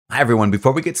Hi, everyone.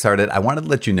 Before we get started, I wanted to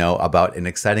let you know about an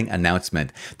exciting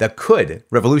announcement that could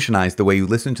revolutionize the way you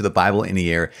listen to the Bible in a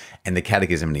year and the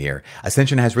Catechism in a year.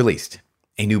 Ascension has released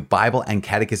a new Bible and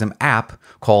Catechism app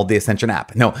called the Ascension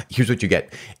app. No, here's what you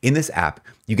get. In this app,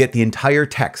 you get the entire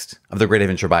text of the Great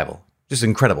Adventure Bible. Just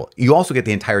incredible. You also get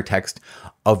the entire text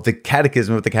of the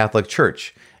Catechism of the Catholic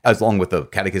Church, along with the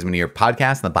Catechism in a Year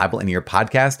podcast and the Bible in a Year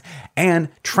podcast, and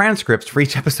transcripts for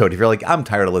each episode. If you're like, I'm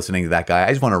tired of listening to that guy, I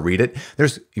just want to read it,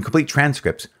 there's complete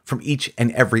transcripts from each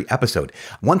and every episode.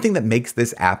 One thing that makes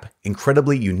this app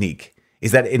incredibly unique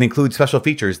is that it includes special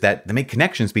features that make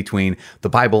connections between the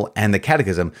Bible and the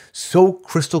Catechism so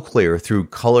crystal clear through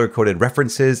color-coded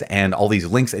references and all these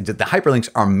links. The hyperlinks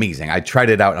are amazing. I tried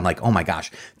it out and I'm like, oh my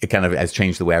gosh, it kind of has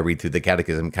changed the way I read through the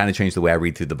Catechism, kind of changed the way I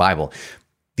read through the Bible.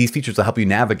 These features will help you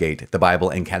navigate the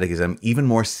Bible and Catechism even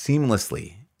more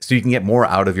seamlessly so you can get more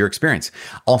out of your experience.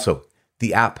 Also,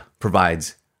 the app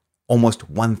provides almost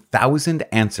 1,000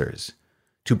 answers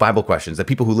to Bible questions that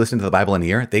people who listen to the Bible in a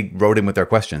year, they wrote in with their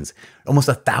questions. Almost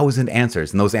 1,000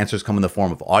 answers. And those answers come in the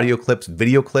form of audio clips,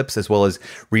 video clips, as well as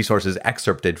resources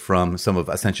excerpted from some of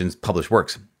Ascension's published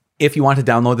works. If you want to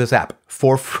download this app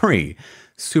for free,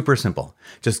 super simple.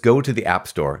 Just go to the App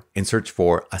Store and search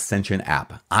for Ascension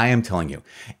app. I am telling you,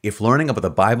 if learning about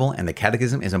the Bible and the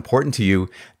Catechism is important to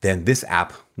you, then this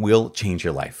app will change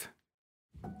your life.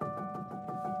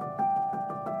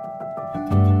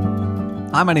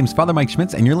 Hi, my name's Father Mike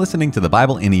Schmitz, and you're listening to the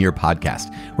Bible in a Year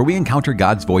podcast, where we encounter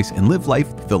God's voice and live life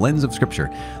through the lens of Scripture.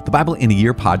 The Bible in a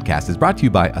Year podcast is brought to you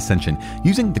by Ascension.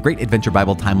 Using the Great Adventure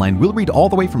Bible timeline, we'll read all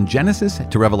the way from Genesis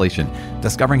to Revelation,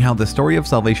 discovering how the story of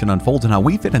salvation unfolds and how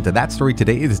we fit into that story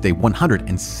today. It is day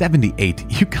 178.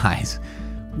 You guys,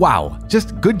 wow,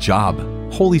 just good job.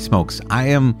 Holy smokes, I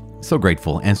am so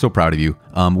grateful and so proud of you.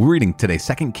 We're reading today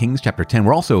 2 Kings chapter 10.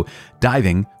 We're also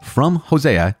diving from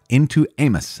Hosea into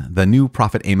Amos, the new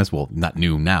prophet Amos. Well, not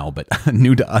new now, but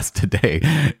new to us today.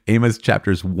 Amos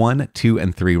chapters 1, 2,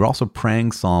 and 3. We're also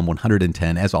praying Psalm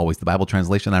 110. As always, the Bible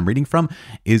translation I'm reading from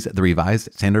is the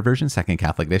Revised Standard Version, Second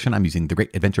Catholic Edition. I'm using the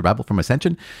Great Adventure Bible from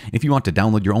Ascension. If you want to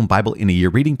download your own Bible in a Year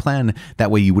reading plan,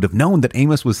 that way you would have known that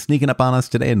Amos was sneaking up on us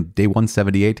today in day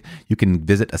 178. You can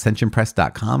visit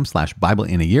ascensionpress.com/Bible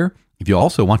in a Year. If you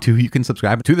also want to, you can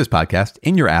subscribe to this podcast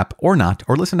in your app or not,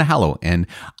 or listen to Hallow. And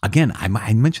again, I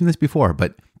mentioned this before,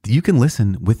 but you can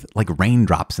listen with like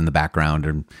raindrops in the background,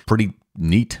 and pretty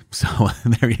neat. So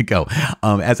there you go.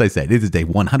 As I said, it is day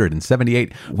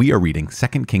 178. We are reading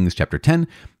 2 Kings chapter 10,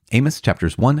 Amos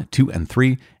chapters 1, 2, and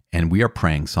 3, and we are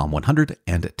praying Psalm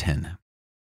 110.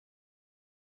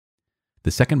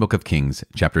 The second book of Kings,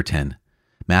 chapter 10,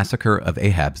 Massacre of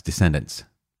Ahab's Descendants.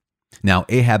 Now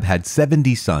Ahab had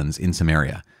 70 sons in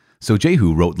Samaria. So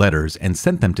Jehu wrote letters and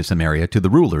sent them to Samaria to the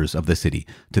rulers of the city,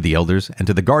 to the elders, and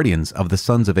to the guardians of the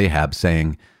sons of Ahab,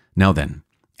 saying, Now then,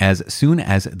 as soon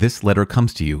as this letter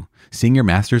comes to you, seeing your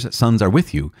master's sons are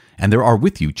with you, and there are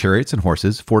with you chariots and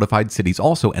horses, fortified cities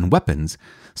also, and weapons,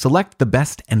 select the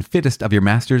best and fittest of your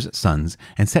master's sons,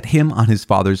 and set him on his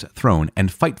father's throne, and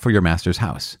fight for your master's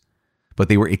house. But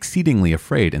they were exceedingly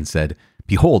afraid, and said,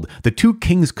 Behold, the 2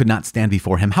 kings could not stand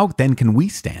before him. How then can we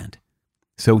stand?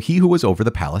 So he who was over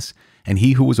the palace, and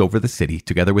he who was over the city,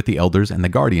 together with the elders and the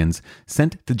guardians,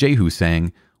 sent to Jehu,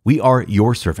 saying, We are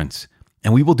your servants,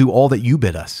 and we will do all that you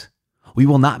bid us. We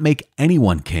will not make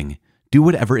anyone king. Do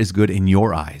whatever is good in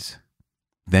your eyes.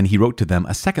 Then he wrote to them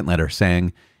a second letter,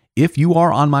 saying, If you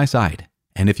are on my side,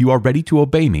 and if you are ready to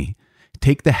obey me,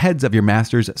 take the heads of your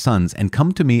master's sons, and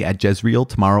come to me at Jezreel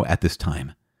tomorrow at this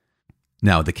time.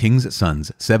 Now the king's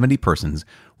sons, 70 persons,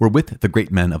 were with the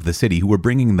great men of the city who were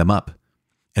bringing them up.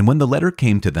 And when the letter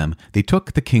came to them, they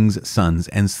took the king's sons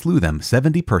and slew them,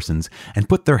 70 persons, and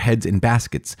put their heads in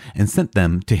baskets, and sent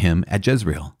them to him at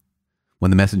Jezreel. When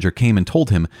the messenger came and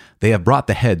told him, They have brought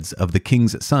the heads of the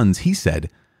king's sons, he said,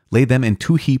 Lay them in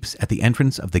 2 heaps at the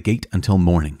entrance of the gate until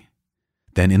morning.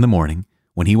 Then in the morning,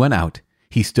 when he went out,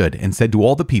 he stood and said to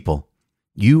all the people,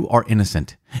 You are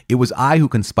innocent. It was I who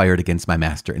conspired against my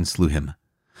master and slew him.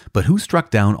 But who struck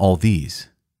down all these?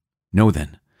 Know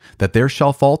then, that there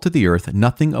shall fall to the earth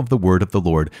nothing of the word of the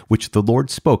Lord, which the Lord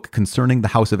spoke concerning the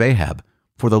house of Ahab,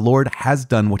 for the Lord has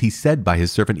done what he said by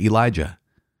his servant Elijah.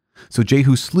 So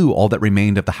Jehu slew all that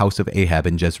remained of the house of Ahab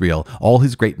in Jezreel, all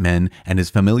his great men and his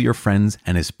familiar friends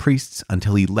and his priests,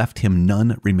 until he left him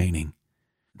none remaining.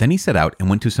 Then he set out and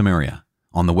went to Samaria.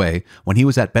 On the way, when he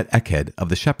was at Bet-Eked of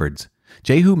the shepherds,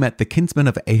 Jehu met the kinsmen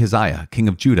of Ahaziah, king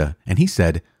of Judah, and he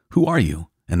said, Who are you?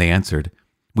 And they answered,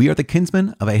 We are the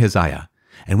kinsmen of Ahaziah,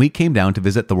 and we came down to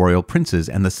visit the royal princes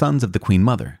and the sons of the queen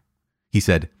mother. He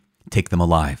said, Take them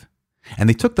alive. And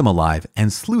they took them alive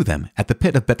and slew them at the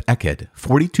pit of Beth-Eked,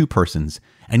 42 persons,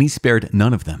 and he spared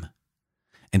none of them.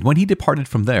 And when he departed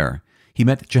from there, he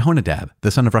met Jehonadab,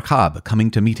 the son of Rechab,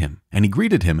 coming to meet him, and he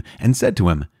greeted him and said to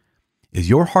him, Is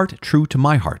your heart true to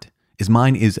my heart, as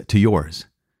mine is to yours?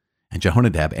 And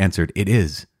Jehonadab answered, It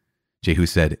is. Jehu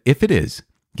said, If it is,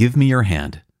 give me your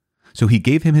hand. So he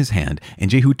gave him his hand,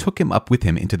 and Jehu took him up with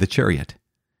him into the chariot.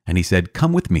 And he said,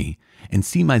 Come with me, and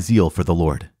see my zeal for the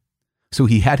Lord. So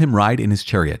he had him ride in his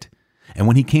chariot. And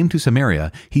when he came to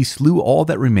Samaria, he slew all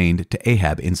that remained to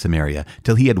Ahab in Samaria,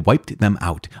 till he had wiped them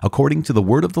out, according to the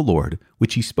word of the Lord,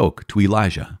 which he spoke to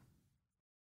Elijah.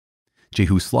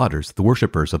 Jehu slaughters the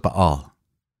worshippers of Baal.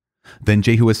 Then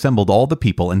Jehu assembled all the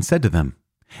people and said to them,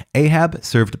 Ahab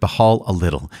served Baal a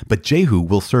little, but Jehu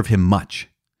will serve him much.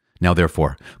 Now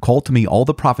therefore, call to me all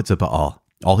the prophets of Baal,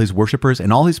 all his worshippers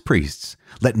and all his priests.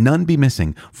 Let none be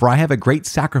missing, for I have a great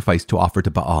sacrifice to offer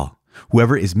to Baal.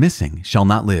 Whoever is missing shall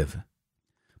not live.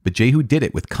 But Jehu did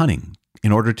it with cunning,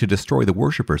 in order to destroy the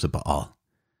worshippers of Baal.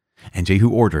 And Jehu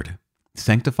ordered,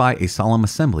 Sanctify a solemn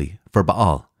assembly for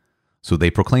Baal. So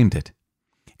they proclaimed it.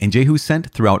 And Jehu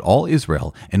sent throughout all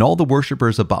Israel, and all the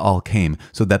worshippers of Baal came,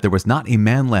 so that there was not a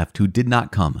man left who did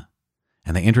not come.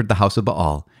 And they entered the house of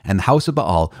Baal, and the house of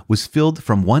Baal was filled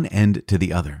from one end to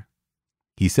the other.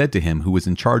 He said to him who was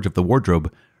in charge of the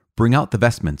wardrobe, Bring out the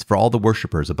vestments for all the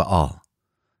worshippers of Baal.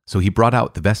 So he brought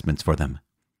out the vestments for them.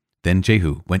 Then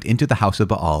Jehu went into the house of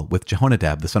Baal with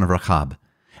Jehonadab the son of Rechab,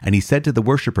 and he said to the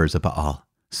worshippers of Baal,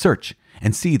 Search,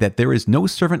 and see that there is no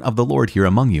servant of the Lord here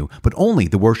among you, but only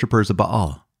the worshippers of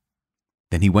Baal.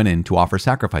 Then he went in to offer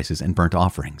sacrifices and burnt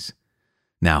offerings.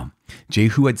 Now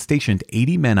Jehu had stationed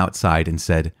 80 men outside and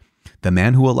said, The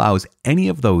man who allows any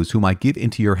of those whom I give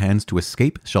into your hands to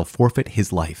escape shall forfeit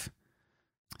his life.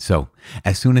 So,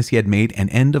 as soon as he had made an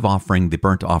end of offering the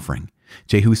burnt offering,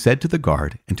 Jehu said to the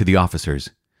guard and to the officers,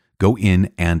 Go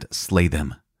in and slay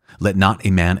them. Let not a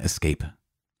man escape.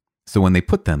 So when they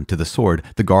put them to the sword,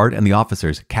 the guard and the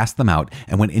officers cast them out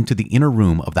and went into the inner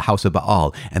room of the house of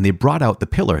Baal, and they brought out the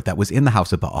pillar that was in the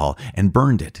house of Baal and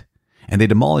burned it. And they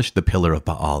demolished the pillar of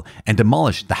Baal and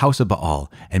demolished the house of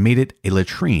Baal and made it a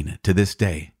latrine to this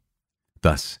day.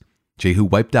 Thus Jehu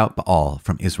wiped out Baal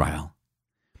from Israel.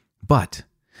 But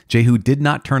Jehu did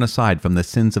not turn aside from the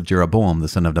sins of Jeroboam the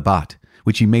son of Nebat,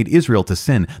 which he made Israel to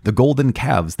sin, the golden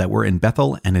calves that were in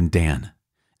Bethel and in Dan.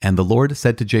 And the Lord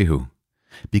said to Jehu,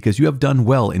 Because you have done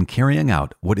well in carrying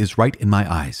out what is right in my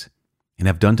eyes, and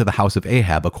have done to the house of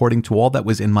Ahab according to all that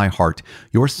was in my heart,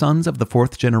 your sons of the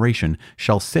 4th generation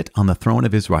shall sit on the throne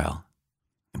of Israel.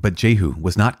 But Jehu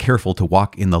was not careful to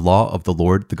walk in the law of the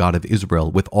Lord, the God of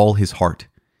Israel, with all his heart.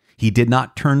 He did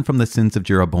not turn from the sins of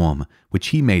Jeroboam, which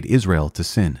he made Israel to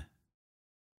sin.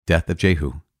 Death of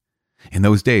Jehu. In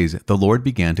those days the Lord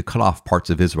began to cut off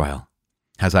parts of Israel.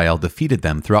 Hazael defeated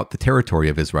them throughout the territory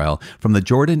of Israel, from the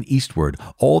Jordan eastward,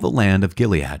 all the land of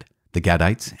Gilead, the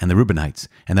Gadites and the Reubenites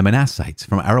and the Manassites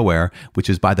from Aroer, which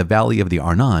is by the valley of the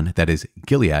Arnon, that is,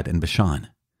 Gilead and Bashan.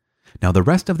 Now the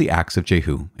rest of the acts of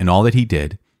Jehu, and all that he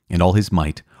did, and all his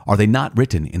might, are they not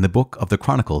written in the book of the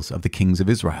chronicles of the kings of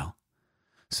Israel?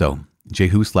 So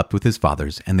Jehu slept with his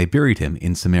fathers, and they buried him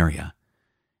in Samaria.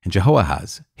 And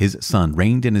Jehoahaz, his son,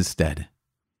 reigned in his stead.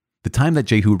 The time that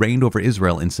Jehu reigned over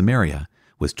Israel in Samaria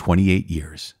was 28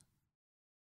 years.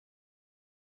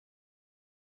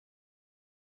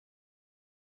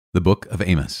 The Book of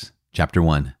Amos, Chapter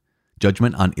 1,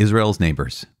 Judgment on Israel's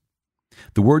Neighbors.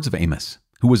 The words of Amos,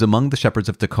 who was among the shepherds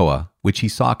of Tekoa, which he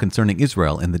saw concerning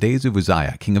Israel in the days of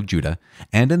Uzziah, king of Judah,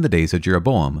 and in the days of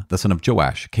Jeroboam, the son of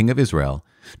Joash, king of Israel,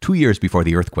 2 years before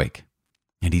the earthquake.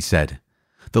 And he said,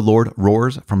 The Lord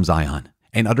roars from Zion,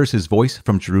 and utters his voice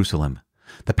from Jerusalem.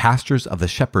 The pastures of the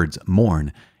shepherds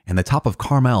mourn, and the top of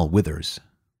Carmel withers.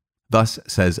 Thus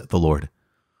says the Lord,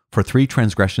 For 3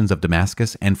 transgressions of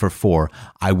Damascus, and for 4,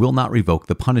 I will not revoke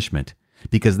the punishment,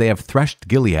 because they have threshed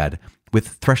Gilead with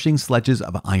threshing sledges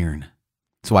of iron.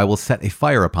 So I will set a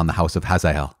fire upon the house of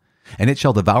Hazael, and it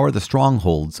shall devour the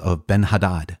strongholds of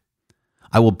Ben-Hadad.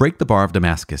 I will break the bar of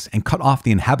Damascus, and cut off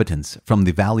the inhabitants from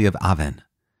the valley of Aven,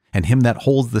 and him that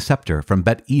holds the scepter from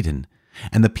Bet-Eden,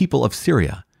 and the people of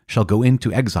Syria shall go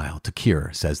into exile to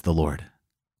Kir, says the Lord.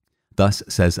 Thus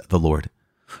says the Lord,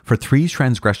 For 3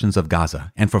 transgressions of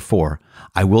Gaza, and for 4,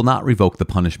 I will not revoke the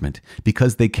punishment,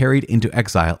 because they carried into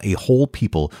exile a whole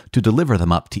people to deliver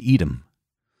them up to Edom.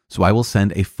 So I will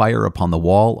send a fire upon the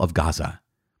wall of Gaza,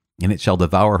 and it shall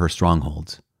devour her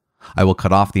strongholds. I will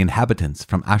cut off the inhabitants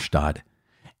from Ashdod,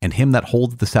 and him that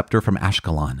holds the scepter from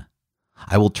Ashkelon.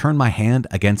 I will turn my hand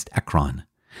against Ekron,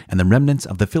 and the remnants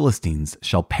of the Philistines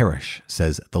shall perish,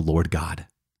 says the Lord God.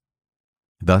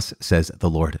 Thus says the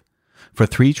Lord, For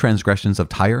 3 transgressions of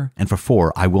Tyre, and for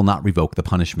 4 I will not revoke the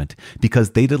punishment,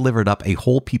 because they delivered up a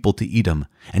whole people to Edom,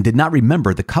 and did not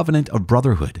remember the covenant of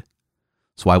brotherhood.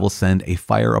 So I will send a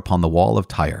fire upon the wall of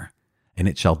Tyre, and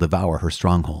it shall devour her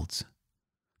strongholds.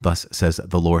 Thus says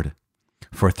the Lord,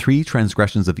 for 3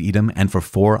 transgressions of Edom, and for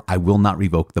 4 I will not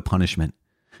revoke the punishment,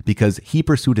 because he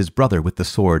pursued his brother with the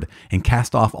sword, and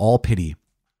cast off all pity,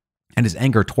 and his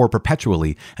anger tore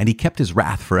perpetually, and he kept his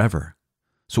wrath forever.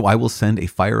 So I will send a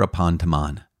fire upon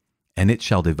Teman, and it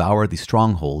shall devour the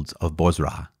strongholds of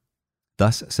Bozrah.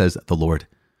 Thus says the Lord,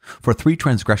 for 3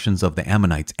 transgressions of the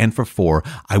Ammonites, and for 4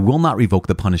 I will not revoke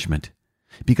the punishment,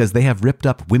 because they have ripped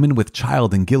up women with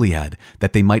child in Gilead,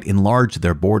 that they might enlarge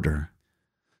their border.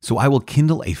 So I will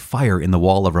kindle a fire in the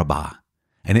wall of Rabbah,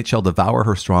 and it shall devour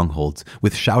her strongholds,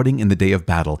 with shouting in the day of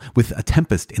battle, with a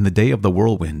tempest in the day of the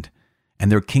whirlwind.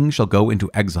 And their king shall go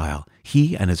into exile,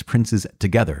 he and his princes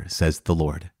together, says the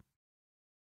Lord.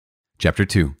 Chapter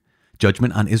 2.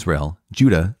 Judgment on Israel,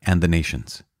 Judah, and the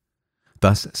nations.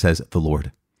 Thus says the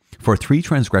Lord, for 3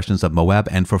 transgressions of Moab,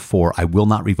 and for 4 I will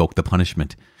not revoke the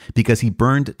punishment, because he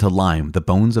burned to lime the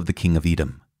bones of the king of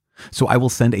Edom. So I will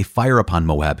send a fire upon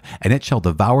Moab, and it shall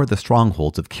devour the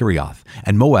strongholds of Kirioth,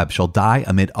 and Moab shall die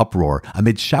amid uproar,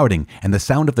 amid shouting, and the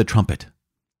sound of the trumpet.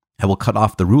 I will cut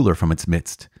off the ruler from its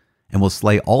midst, and will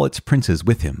slay all its princes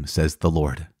with him, says the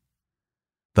Lord.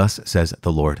 Thus says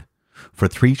the Lord, for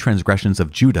 3 transgressions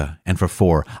of Judah, and for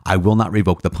 4 I will not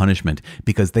revoke the punishment,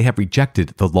 because they have rejected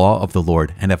the law of the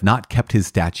Lord, and have not kept his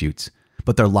statutes,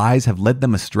 but their lies have led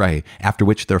them astray, after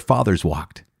which their fathers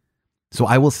walked. So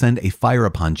I will send a fire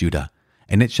upon Judah,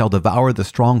 and it shall devour the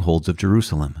strongholds of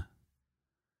Jerusalem.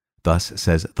 Thus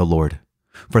says the Lord,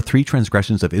 for 3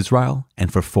 transgressions of Israel,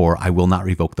 and for 4 I will not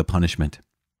revoke the punishment,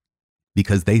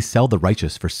 because they sell the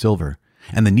righteous for silver,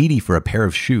 and the needy for a pair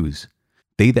of shoes.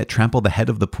 They that trample the head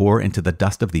of the poor into the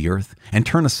dust of the earth, and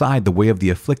turn aside the way of the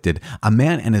afflicted, a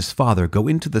man and his father go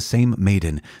into the same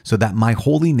maiden, so that my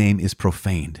holy name is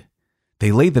profaned.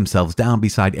 They lay themselves down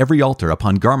beside every altar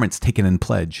upon garments taken in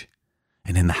pledge,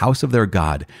 and in the house of their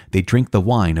God they drink the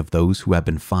wine of those who have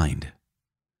been fined.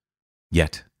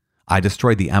 Yet I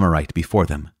destroyed the Amorite before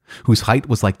them, whose height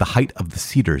was like the height of the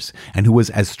cedars, and who was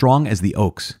as strong as the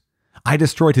oaks. I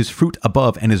destroyed his fruit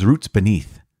above and his roots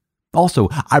beneath. Also,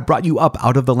 I brought you up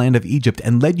out of the land of Egypt,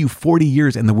 and led you 40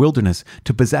 years in the wilderness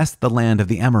to possess the land of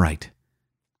the Amorite.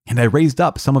 And I raised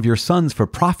up some of your sons for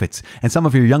prophets, and some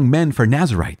of your young men for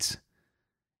Nazirites.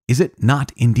 Is it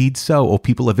not indeed so, O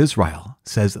people of Israel,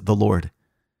 says the Lord?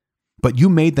 But you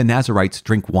made the Nazirites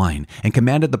drink wine, and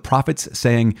commanded the prophets,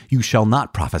 saying, you shall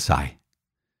not prophesy.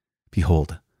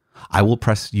 Behold, I will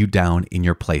press you down in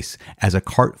your place, as a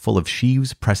cart full of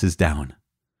sheaves presses down.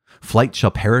 Flight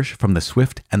shall perish from the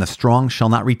swift, and the strong shall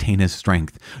not retain his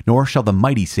strength, nor shall the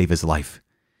mighty save his life.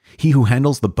 He who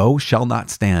handles the bow shall not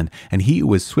stand, and he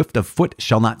who is swift of foot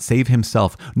shall not save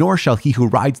himself, nor shall he who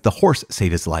rides the horse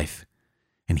save his life.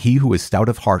 And he who is stout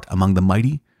of heart among the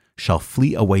mighty shall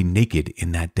flee away naked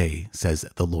in that day, says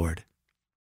the Lord.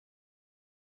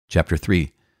 Chapter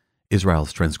 3.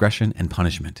 Israel's transgression and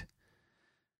punishment.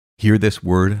 Hear this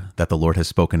word that the Lord has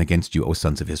spoken against you, O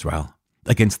sons of Israel,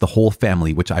 against the whole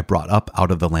family which I brought up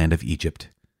out of the land of Egypt.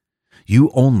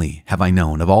 You only have I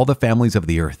known of all the families of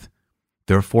the earth.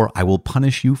 Therefore I will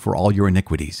punish you for all your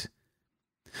iniquities.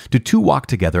 Do 2 walk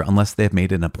together unless they have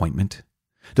made an appointment?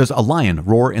 Does a lion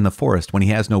roar in the forest when he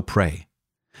has no prey?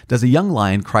 Does a young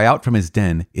lion cry out from his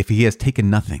den if he has taken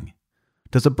nothing?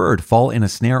 Does a bird fall in a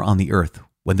snare on the earth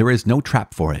when there is no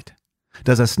trap for it?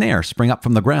 Does a snare spring up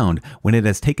from the ground when it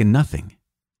has taken nothing?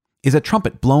 Is a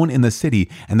trumpet blown in the city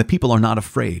and the people are not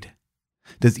afraid?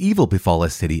 Does evil befall a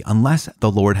city unless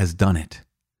the Lord has done it?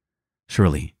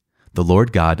 Surely the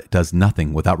Lord God does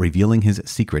nothing without revealing his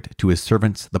secret to his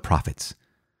servants the prophets.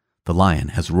 The lion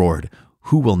has roared,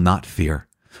 who will not fear?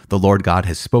 The Lord God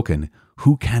has spoken,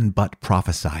 who can but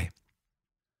prophesy?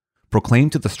 Proclaim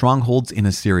to the strongholds in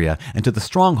Assyria and to the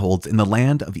strongholds in the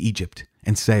land of Egypt,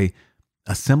 and say,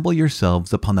 assemble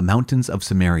yourselves upon the mountains of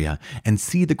Samaria, and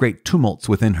see the great tumults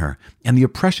within her, and the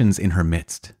oppressions in her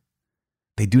midst.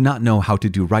 They do not know how to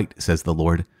do right, says the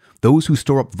Lord, those who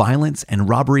store up violence and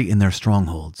robbery in their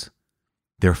strongholds.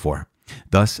 Therefore,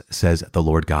 thus says the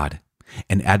Lord God,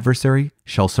 an adversary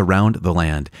shall surround the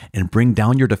land, and bring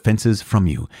down your defenses from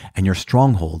you, and your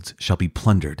strongholds shall be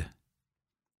plundered.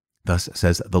 Thus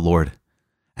says the Lord,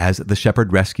 as the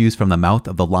shepherd rescues from the mouth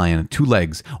of the lion 2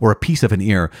 legs or a piece of an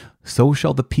ear, so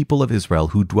shall the people of Israel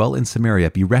who dwell in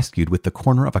Samaria be rescued with the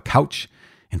corner of a couch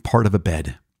and part of a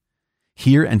bed.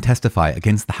 Hear and testify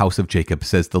against the house of Jacob,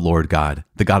 says the Lord God,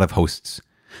 the God of hosts.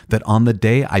 that on the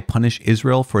day I punish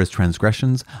Israel for his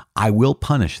transgressions, I will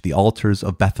punish the altars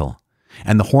of Bethel,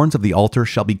 and the horns of the altar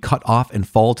shall be cut off and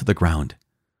fall to the ground.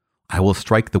 I will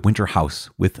strike the winter house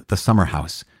with the summer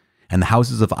house, and the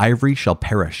houses of ivory shall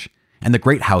perish, and the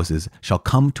great houses shall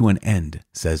come to an end,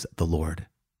 says the Lord.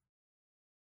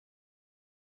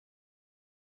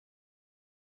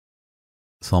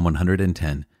 Psalm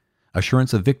 110,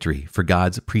 Assurance of Victory for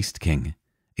God's Priest King,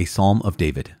 a Psalm of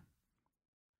David.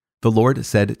 The Lord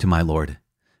said to my Lord,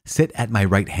 Sit at my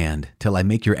right hand till I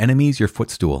make your enemies your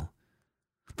footstool.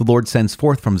 The Lord sends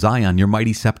forth from Zion your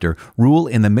mighty scepter, rule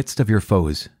in the midst of your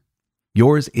foes.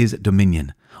 Yours is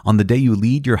dominion, on the day you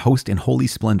lead your host in holy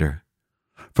splendor.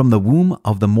 From the womb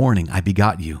of the morning I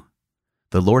begot you.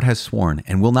 The Lord has sworn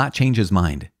and will not change his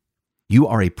mind. You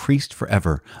are a priest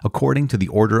forever, according to the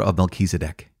order of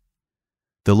Melchizedek.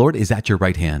 The Lord is at your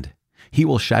right hand. He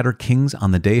will shatter kings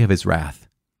on the day of his wrath.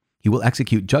 He will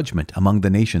execute judgment among the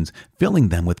nations, filling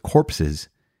them with corpses.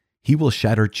 He will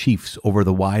shatter chiefs over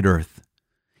the wide earth.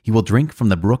 He will drink from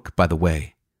the brook by the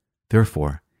way.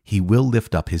 Therefore, he will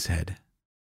lift up his head.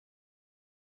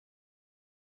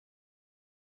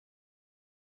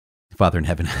 Father in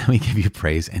heaven, we give you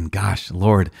praise. And gosh,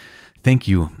 Lord, thank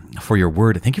you for your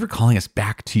word. Thank you for calling us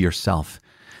back to yourself.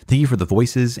 Thank you for the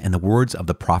voices and the words of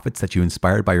the prophets that you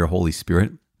inspired by your Holy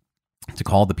Spirit to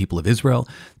call the people of Israel,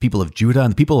 people of Judah,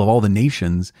 and the people of all the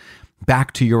nations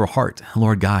back to your heart.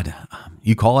 Lord God,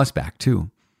 you call us back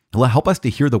too. Help us to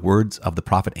hear the words of the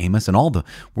prophet Amos and all the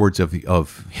words of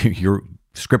your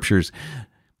scriptures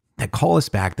that call us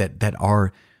back, that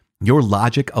are your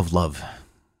logic of love,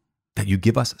 that you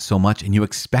give us so much and you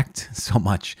expect so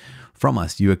much from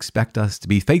us. You expect us to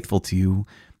be faithful to you.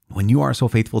 When you are so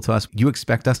faithful to us, you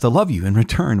expect us to love you in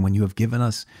return when you have given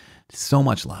us so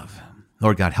much love.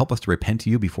 Lord God, help us to repent to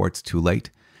you before it's too late.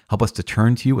 Help us to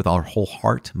turn to you with our whole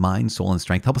heart, mind, soul, and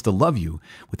strength. Help us to love you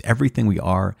with everything we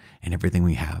are and everything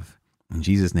we have. In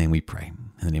Jesus' name we pray.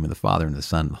 In the name of the Father, and the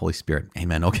Son, and the Holy Spirit.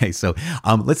 Amen. Okay, so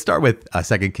let's start with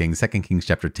 2 Kings. 2 Kings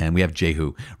chapter 10. We have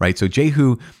Jehu, right? So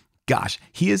Jehu, gosh,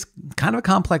 he is kind of a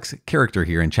complex character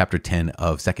here in chapter 10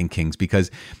 of 2 Kings,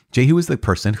 because Jehu is the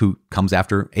person who comes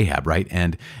after Ahab, right?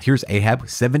 And here's Ahab,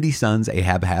 70 sons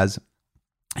Ahab has.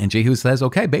 And Jehu says,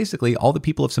 okay, basically all the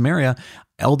people of Samaria,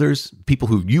 elders, people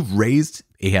who you've raised,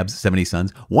 Ahab's 70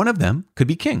 sons, one of them could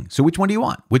be king. So which one do you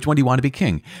want? Which one do you want to be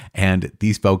king? And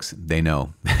these folks, they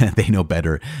know, they know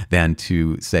better than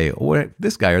to say, oh,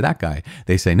 this guy or that guy.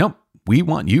 They say, nope, we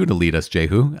want you to lead us,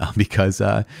 Jehu, because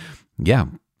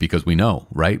we know,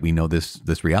 right? We know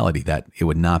this reality that it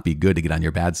would not be good to get on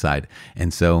your bad side.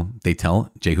 And so they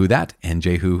tell Jehu that, and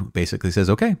Jehu basically says,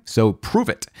 okay, so prove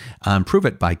it. Prove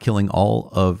it by killing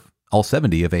all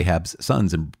 70 of Ahab's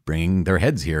sons and bringing their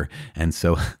heads here. And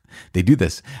so they do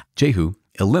this. Jehu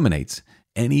eliminates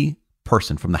any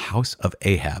person from the house of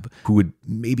Ahab who would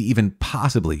maybe even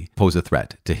possibly pose a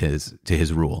threat to his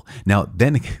rule. Now,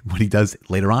 then what he does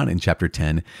later on in chapter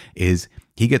 10 is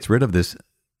he gets rid of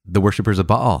the worshipers of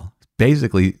Baal,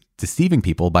 basically deceiving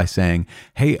people by saying,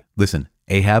 hey, listen,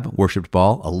 Ahab worshiped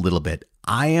Baal a little bit.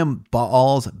 I am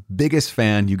Baal's biggest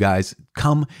fan. You guys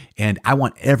come, and I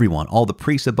want everyone, all the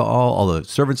priests of Baal, all the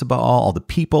servants of Baal, all the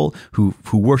people who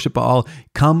worship Baal,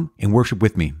 come and worship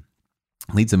with me.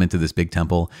 Leads them into this big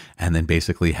temple and then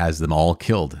basically has them all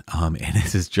killed. And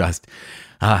this is just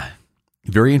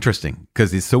very interesting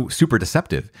because it's so super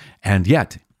deceptive. And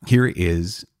yet here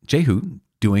is Jehu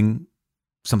doing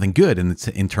something good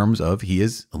in terms of he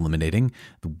is eliminating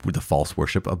the false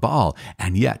worship of Baal.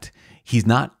 And yet he's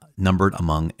not numbered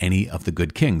among any of the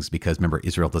good kings, because remember,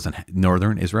 Israel doesn't,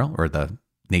 northern Israel, or the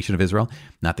nation of Israel,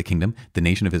 not the kingdom, the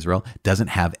nation of Israel doesn't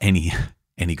have any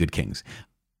good kings.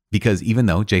 Because even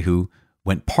though Jehu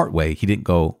went part way, he didn't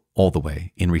go all the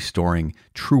way in restoring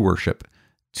true worship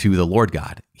to the Lord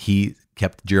God. He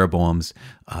kept Jeroboam's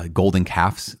golden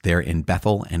calves there in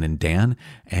Bethel and in Dan.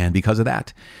 And because of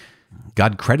that,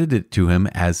 God credited it to him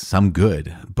as some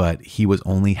good, but he was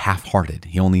only half-hearted.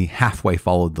 He only halfway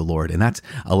followed the Lord. And that's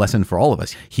a lesson for all of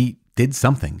us. He did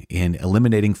something in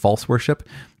eliminating false worship,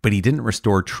 but he didn't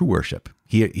restore true worship.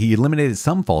 He eliminated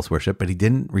some false worship, but he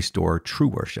didn't restore true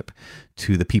worship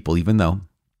to the people, even though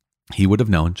he would have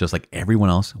known, just like everyone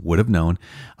else would have known,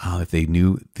 if they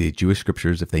knew the Jewish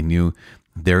scriptures, if they knew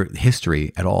their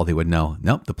history at all, they would know,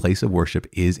 nope, the place of worship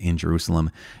is in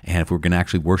Jerusalem. And if we're going to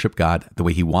actually worship God the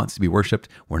way he wants to be worshiped,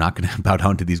 we're not going to bow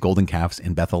down to these golden calves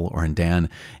in Bethel or in Dan.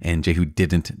 And Jehu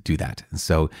didn't do that. And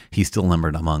so he's still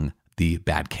numbered among the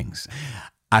bad kings.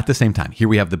 At the same time, here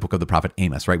we have the book of the prophet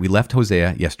Amos, right? We left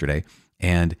Hosea yesterday,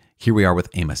 and here we are with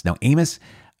Amos. Now, Amos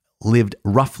lived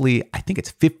roughly, I think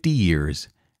it's 50 years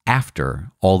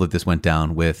after all of this went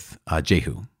down with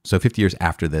Jehu. So 50 years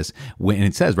after this, and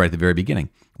it says right at the very beginning,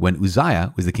 when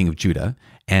Uzziah was the king of Judah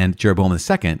and Jeroboam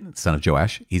II, son of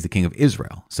Joash, he's the king of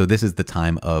Israel. So this is the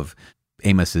time of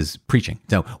Amos's preaching.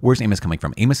 So where's Amos coming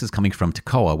from? Amos is coming from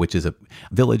Tekoa, which is a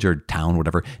village or town,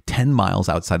 whatever, 10 miles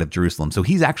outside of Jerusalem. So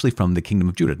he's actually from the kingdom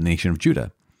of Judah, the nation of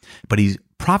Judah. But he's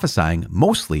prophesying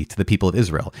mostly to the people of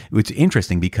Israel, which is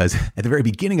interesting because at the very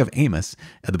beginning of Amos,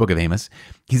 the book of Amos,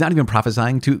 he's not even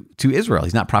prophesying to Israel.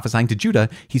 He's not prophesying to Judah.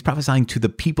 He's prophesying to the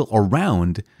people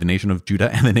around the nation of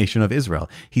Judah and the nation of Israel.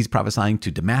 He's prophesying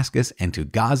to Damascus and to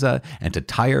Gaza and to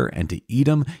Tyre and to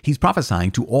Edom. He's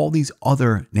prophesying to all these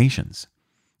other nations.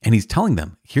 And he's telling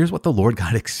them, here's what the Lord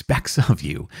God expects of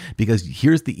you, because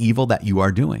here's the evil that you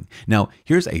are doing. Now,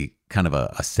 here's a kind of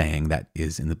a saying that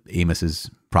is in the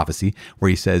Amos's prophecy where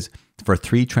he says, for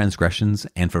 3 transgressions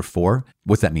and for 4.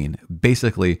 What's that mean?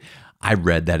 Basically, I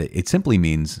read that it simply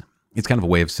means, it's kind of a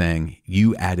way of saying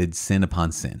you added sin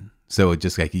upon sin. So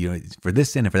just like, for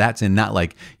this sin and for that sin, not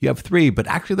like you have 3, but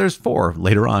actually there's 4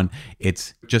 later on.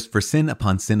 It's just for sin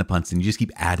upon sin upon sin. You just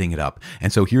keep adding it up.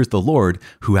 And so here's the Lord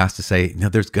who has to say, no,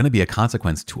 there's going to be a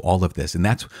consequence to all of this. And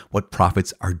that's what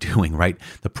prophets are doing, right?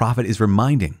 The prophet is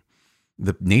reminding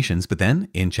the nations, but then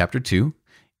in chapter 2,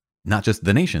 not just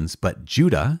the nations, but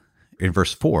Judah in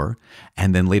verse 4,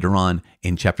 and then later on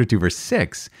in chapter 2, verse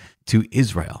 6, to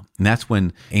Israel. And that's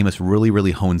when Amos really,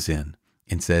 really hones in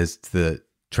and says to the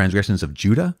transgressions of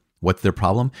Judah, what's their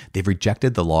problem? They've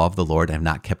rejected the law of the Lord and have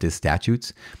not kept his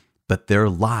statutes, but their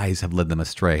lies have led them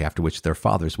astray, after which their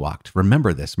fathers walked.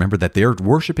 Remember this. Remember that they're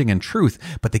worshiping in truth,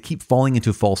 but they keep falling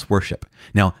into false worship.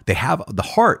 Now, they have, the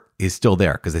heart is still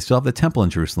there because they still have the temple in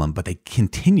Jerusalem, but they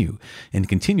continue and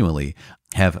continually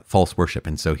have false worship.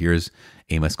 And so here's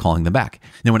Amos calling them back.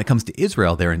 Now, when it comes to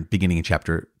Israel, there in beginning in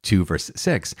chapter 2, verse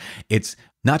 6, it's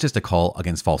not just a call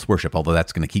against false worship, although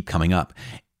that's going to keep coming up.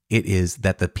 It is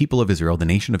that the people of Israel, the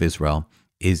nation of Israel,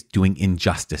 is doing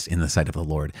injustice in the sight of the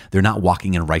Lord. They're not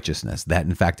walking in righteousness. That,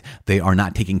 in fact, they are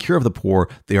not taking care of the poor.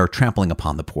 They are trampling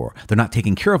upon the poor. They're not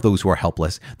taking care of those who are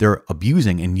helpless. They're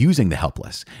abusing and using the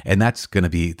helpless. And that's going to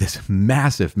be this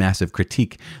massive, massive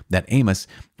critique that Amos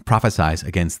prophesies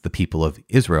against the people of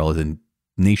Israel, the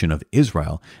nation of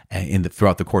Israel,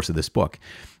 throughout the course of this book.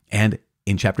 And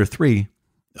in chapter 3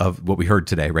 of what we heard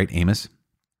today, right, Amos,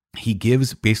 he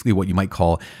gives basically what you might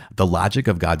call the logic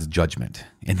of God's judgment.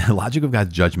 And the logic of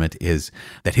God's judgment is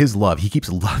that his love, he keeps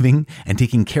loving and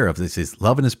taking care of. This is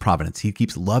love and his providence. He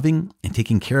keeps loving and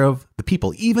taking care of the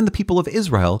people, even the people of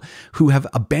Israel who have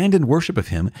abandoned worship of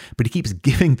him, but he keeps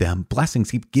giving them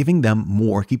blessings, keeps giving them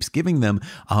more, keeps giving them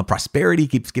prosperity,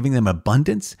 keeps giving them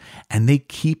abundance, and they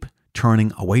keep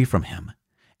turning away from him.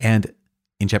 And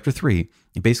in chapter 3,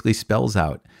 it basically spells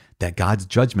out that God's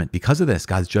judgment, because of this,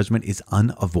 God's judgment is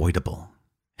unavoidable.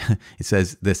 It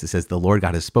says this, it says, the Lord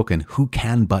God has spoken, who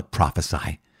can but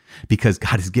prophesy? Because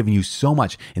God has given you so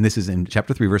much. And this is in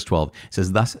chapter 3, verse 12. It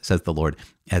says, thus says the Lord,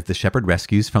 as the shepherd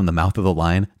rescues from the mouth of the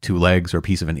lion 2 legs or a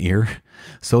piece of an ear,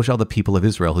 so shall the people of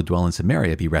Israel who dwell in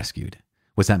Samaria be rescued.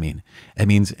 What's that mean? It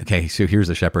means, okay, so here's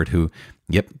a shepherd who,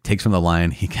 takes from the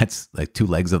lion, he gets like 2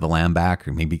 legs of the lamb back,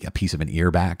 or maybe a piece of an ear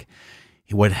back.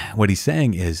 What he's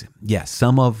saying is, yes,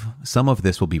 some of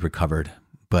this will be recovered,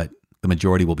 but the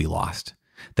majority will be lost.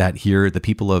 That here, the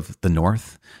people of the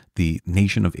north, the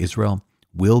nation of Israel,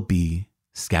 will be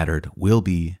scattered, will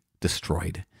be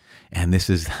destroyed. And this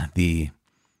is the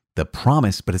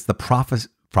promise, but it's the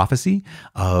prophecy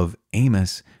of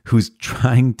Amos, who's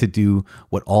trying to do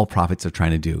what all prophets are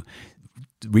trying to do.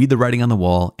 Read the writing on the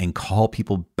wall and call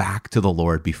people back to the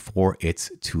Lord before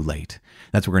it's too late.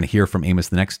 That's what we're going to hear from Amos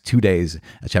the next 2 days,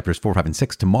 chapters 4, 5, and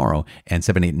 6 tomorrow, and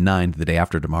 7, 8, and 9 the day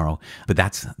after tomorrow. But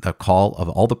that's the call of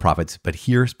all the prophets, but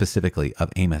here specifically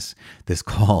of Amos, this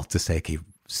call to say, okay,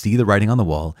 see the writing on the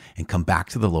wall and come back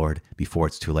to the Lord before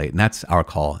it's too late. And that's our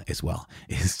call as well,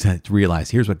 is to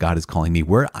realize, here's what God is calling me.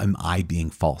 Where am I being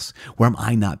false? Where am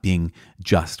I not being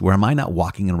just? Where am I not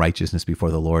walking in righteousness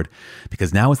before the Lord?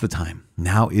 Because now is the time.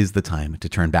 Now is the time to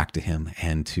turn back to him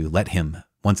and to let him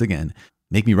once again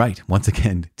make me right, once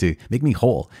again to make me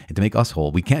whole and to make us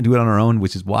whole. We can't do it on our own,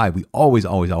 which is why we always,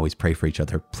 always, always pray for each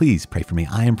other. Please pray for me.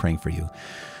 I am praying for you.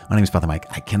 My name is Father Mike.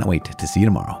 I cannot wait to see you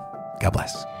tomorrow. God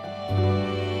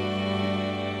bless.